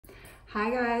Hi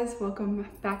guys, welcome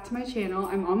back to my channel.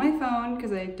 I'm on my phone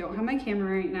because I don't have my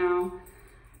camera right now.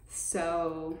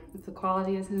 So if the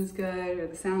quality isn't as good or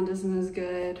the sound isn't as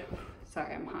good,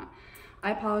 sorry, I'm hot.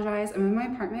 I apologize. I'm in my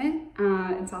apartment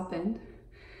in South Bend,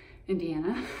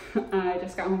 Indiana. I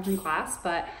just got home from class,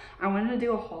 but I wanted to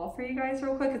do a haul for you guys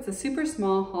real quick. It's a super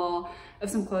small haul of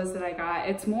some clothes that I got.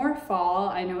 It's more fall.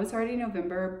 I know it's already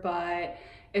November, but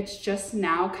it's just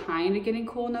now kind of getting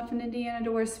cool enough in Indiana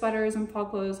to wear sweaters and fall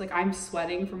clothes. Like, I'm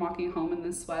sweating from walking home in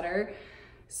this sweater.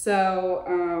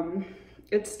 So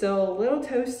it's still a little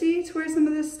toasty to wear some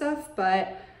of this stuff,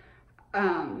 but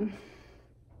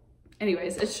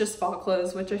anyways, it's just fall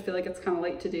clothes, which I feel like it's kind of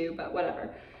late to do, but whatever.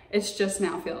 It's just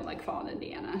now feeling like fall in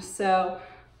Indiana. So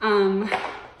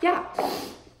yeah,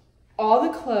 all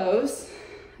the clothes,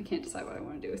 I can't decide what I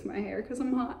want to do with my hair because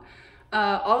I'm hot.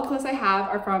 All the clothes I have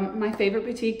are from my favorite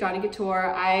boutique, Dottie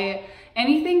Couture.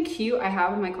 Anything cute I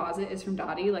have in my closet is from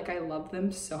Dottie. Like, I love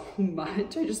them so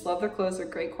much. I just love their clothes. They're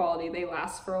great quality. They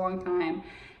last for a long time.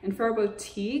 And for a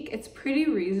boutique, it's pretty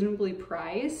reasonably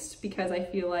priced because I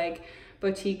feel like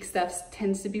boutique stuff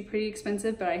tends to be pretty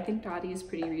expensive, but I think Dottie is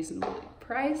pretty reasonably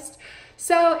priced.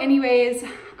 So anyways,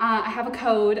 I have a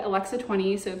code,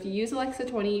 Alexa20. So if you use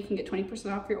Alexa20, you can get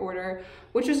 20% off your order,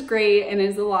 which is great and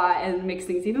is a lot and makes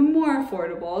things even more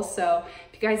affordable. So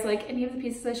if you guys like any of the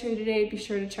pieces I showed you today, be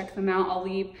sure to check them out. I'll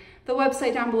leave the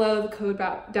website down below, the code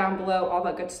down below, all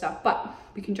that good stuff. But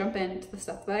we can jump into the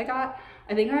stuff that I got.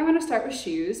 I think I'm gonna start with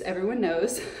shoes. Everyone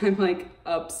knows I'm like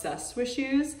obsessed with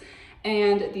shoes.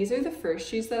 And these are the first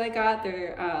shoes that I got.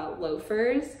 They're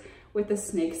loafers with the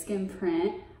snakeskin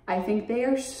print. I think they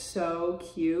are so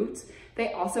cute.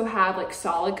 They also have like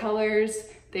solid colors.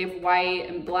 They have white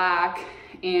and black,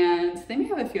 and they may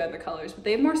have a few other colors, but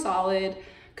they have more solid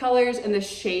colors, and the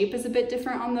shape is a bit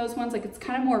different on those ones. Like, it's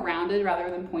kind of more rounded rather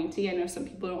than pointy. I know some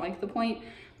people don't like the point,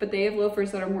 but they have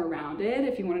loafers that are more rounded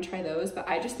if you want to try those. But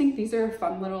I just think these are a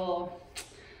fun little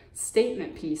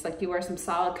statement piece. Like, you wear some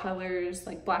solid colors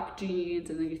like black jeans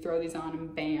and then you throw these on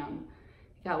and bam,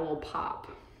 you got a little pop.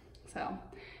 So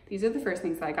these are the first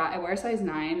things that I got. I wear a size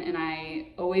 9 and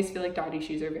I always feel like Dottie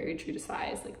shoes are very true to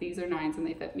size. Like, these are 9s and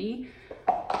they fit me.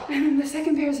 And then the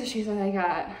second pairs of shoes that I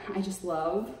got, I just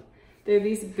love. They're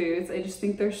these boots. I just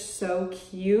think they're so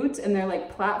cute and they're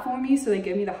like platformy, so they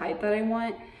give me the height that I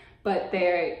want, but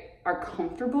they are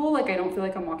comfortable. Like, I don't feel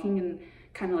like I'm walking in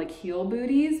kind of like heel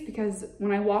booties, because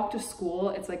when I walk to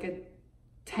school, it's like a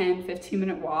 10-15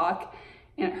 minute walk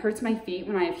and it hurts my feet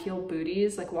when I have heel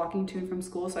booties, like walking to and from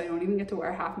school, so I don't even get to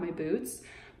wear half my boots.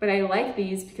 But I like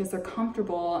these because they're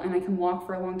comfortable and I can walk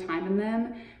for a long time in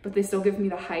them, but they still give me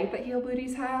the height that heel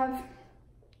booties have.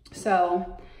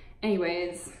 So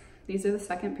anyways, these are the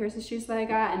second pairs of shoes that I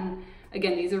got. And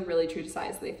again, these are really true to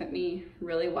size. They fit me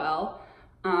really well.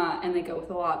 And they go with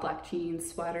a lot of black jeans,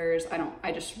 sweaters.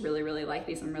 I just really, really like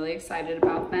these. I'm really excited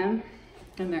about them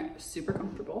and they're super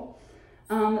comfortable.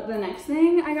 The next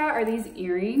thing I got are these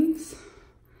earrings.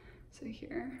 So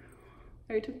here,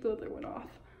 I already took the other one off.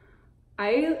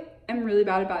 I am really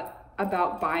bad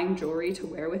about buying jewelry to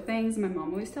wear with things. My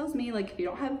mom always tells me, like, if you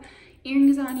don't have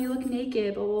earrings on, you look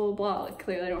naked, blah, blah, blah. Like,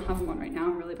 clearly I don't have them on right now.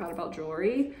 I'm really bad about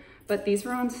jewelry, but these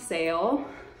were on sale.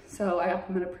 So I got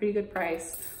them at a pretty good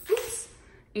price. Oops.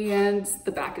 And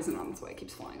the back isn't on, that's why it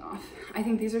keeps falling off. I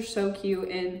think these are so cute,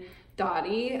 and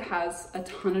Dottie has a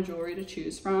ton of jewelry to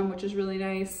choose from, which is really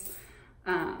nice.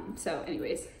 So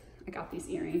anyways, I got these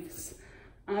earrings.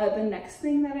 The next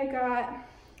thing that I got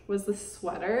was the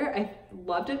sweater. I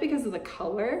loved it because of the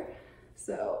color.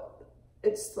 So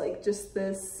it's like just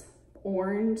this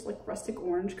orange, like rustic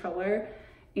orange color,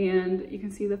 and you can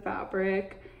see the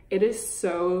fabric. It is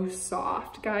so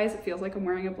soft, guys. It feels like I'm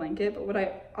wearing a blanket. But what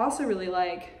I also really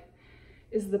like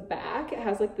is the back. It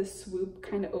has like this swoop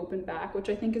kind of open back, which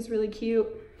I think is really cute.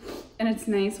 And it's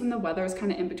nice when the weather is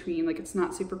kind of in between. Like, it's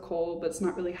not super cold, but it's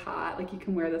not really hot. Like, you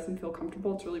can wear this and feel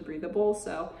comfortable. It's really breathable.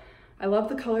 So I love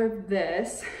the color of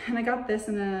this. And I got this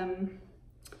in a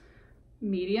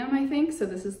medium, I think. So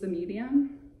this is the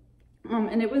medium.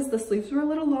 And the sleeves were a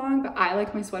little long, but I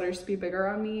like my sweaters to be bigger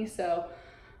on me. So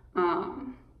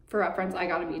for reference, I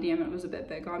got a medium. It was a bit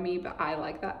big on me, but I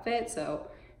like that fit. So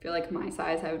I feel like my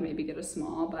size, I would maybe get a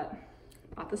small, but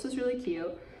I thought this was really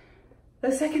cute.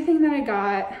 The second thing that I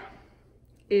got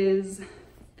is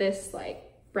this like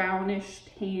brownish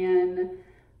tan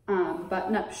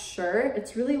button-up shirt.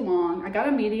 It's really long. I got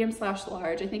a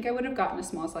medium/large. I think I would have gotten a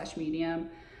small/medium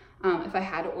if I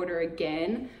had to order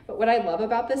again. But what I love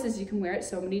about this is you can wear it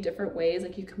so many different ways.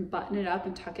 Like, you can button it up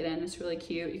and tuck it in. It's really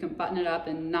cute. You can button it up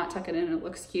and not tuck it in and it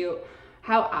looks cute.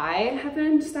 How I have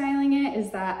been styling it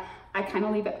is that I kind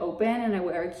of leave it open and I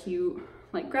wear a cute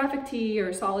like graphic tee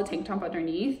or solid tank top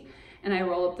underneath, and I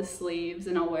roll up the sleeves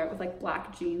and I'll wear it with like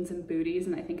black jeans and booties,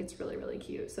 and I think it's really, really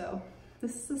cute. So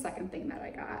this is the second thing that I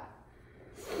got.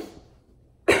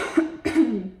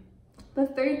 The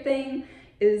third thing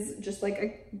is just like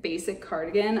a basic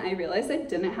cardigan. I realized I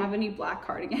didn't have any black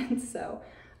cardigans, so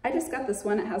I just got this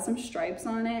one. It has some stripes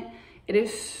on it. It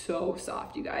is so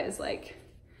soft, you guys. Like,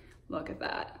 look at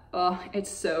that. Oh,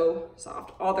 it's so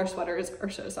soft. All their sweaters are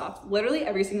so soft. Literally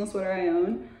every single sweater I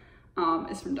own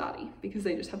is from Dottie because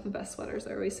they just have the best sweaters.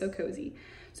 They're always so cozy.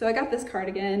 So I got this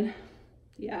cardigan.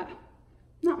 Yeah,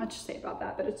 not much to say about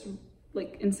that, but it's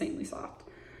like insanely soft.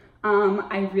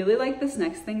 I really like this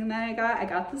next thing that I got. I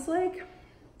got this like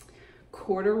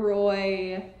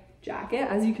corduroy jacket.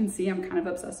 As you can see, I'm kind of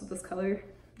obsessed with this color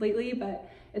lately, but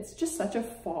it's just such a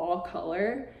fall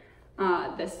color.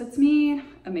 This fits me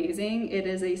amazing. It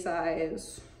is a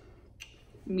size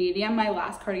medium. My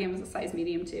last cardigan was a size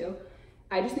medium too.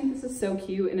 I just think this is so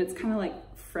cute, and it's kind of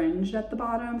like fringed at the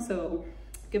bottom, so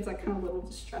it gives that kind of little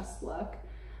distressed look.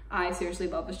 I seriously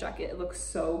love this jacket. It looks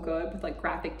so good with like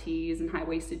graphic tees and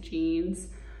high-waisted jeans.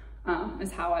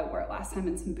 Is how I wore it last time,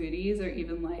 in some booties or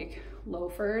even like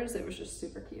loafers. It was just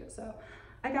super cute. So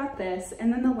I got this.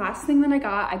 And then the last thing that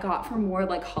I got for more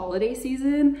like holiday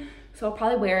season. So I'll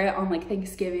probably wear it on like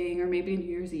Thanksgiving or maybe a New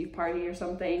Year's Eve party or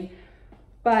something.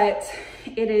 But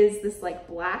it is this like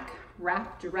black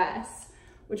wrap dress,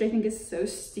 which I think is so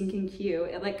stinking cute.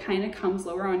 It like kind of comes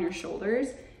lower on your shoulders,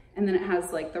 and then it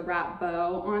has like the wrap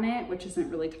bow on it, which isn't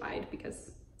really tied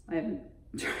because I haven't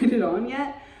tried it on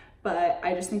yet. But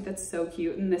I just think that's so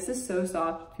cute. And this is so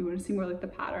soft. If you want to see more like the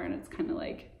pattern, it's kind of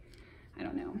like, I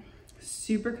don't know,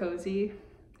 super cozy.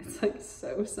 It's like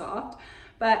so soft.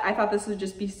 But I thought this would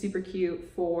just be super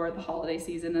cute for the holiday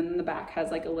season. And then the back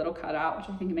has like a little cutout, which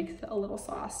I think makes it a little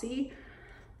saucy.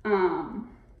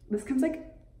 This comes like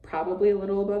probably a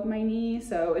little above my knee.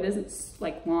 So it isn't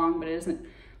like long, but it isn't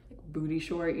like booty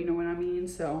short, you know what I mean?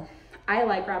 So I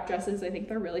like wrap dresses. I think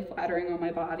they're really flattering on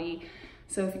my body.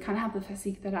 So if you kind of have the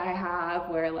physique that I have,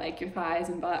 where like your thighs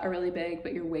and butt are really big,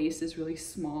 but your waist is really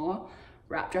small,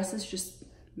 wrap dresses just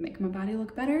make my body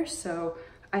look better. So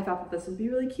I thought that this would be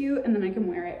really cute, and then I can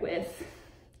wear it with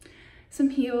some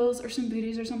heels or some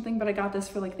booties or something. But I got this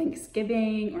for like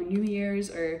Thanksgiving or New Year's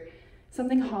or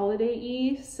something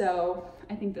holiday-y. So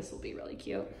I think this will be really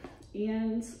cute.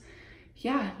 And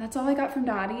yeah, that's all I got from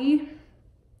Dottie.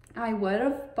 I would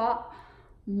have bought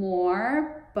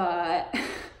more, but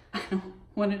I don't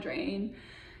want to drain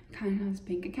kind of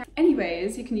bank account.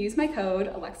 Anyways, you can use my code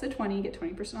Alexa20, get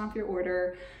 20% off your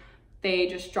order. They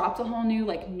just dropped a whole new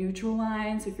like neutral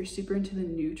line. So if you're super into the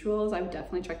neutrals, I would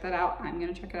definitely check that out. I'm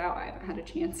gonna check it out. I haven't had a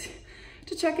chance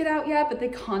to check it out yet, but they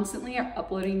constantly are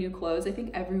uploading new clothes. I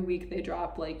think every week they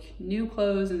drop like new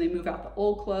clothes and they move out the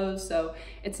old clothes. So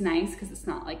it's nice because it's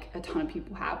not like a ton of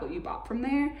people have what you bought from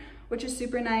there, which is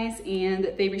super nice.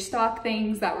 And they restock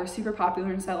things that were super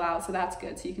popular and sell out. So that's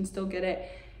good. So you can still get it.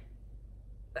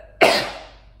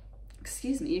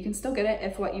 Excuse me. You can still get it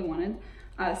if what you wanted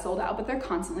sold out, but they're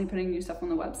constantly putting new stuff on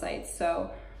the website. So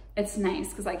it's nice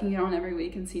because I can get on every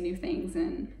week and see new things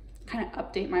and kind of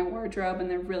update my wardrobe. And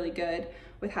they're really good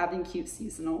with having cute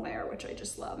seasonal wear, which I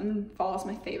just love. And fall is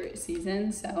my favorite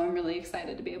season. So I'm really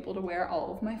excited to be able to wear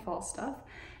all of my fall stuff.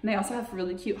 And they also have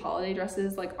really cute holiday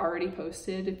dresses like already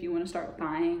posted. If you want to start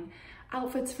buying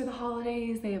outfits for the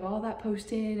holidays, they have all that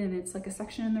posted, and it's like a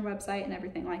section in their website and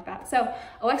everything like that. So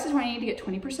Alexa20 to get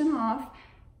 20% off.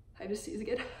 I just sneeze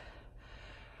again.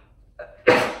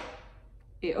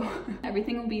 Ew.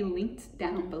 Everything will be linked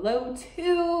down below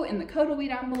too, and the code will be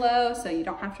down below, so you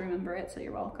don't have to remember it, so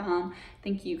you're welcome.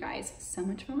 Thank you guys so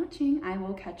much for watching. I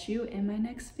will catch you in my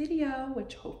next video,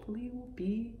 which hopefully will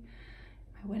be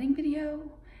my wedding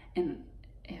video. And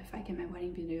if I get my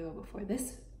wedding video before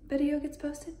this video gets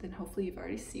posted, then hopefully you've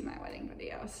already seen my wedding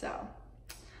video. So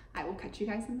I will catch you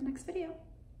guys in the next video.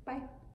 Bye.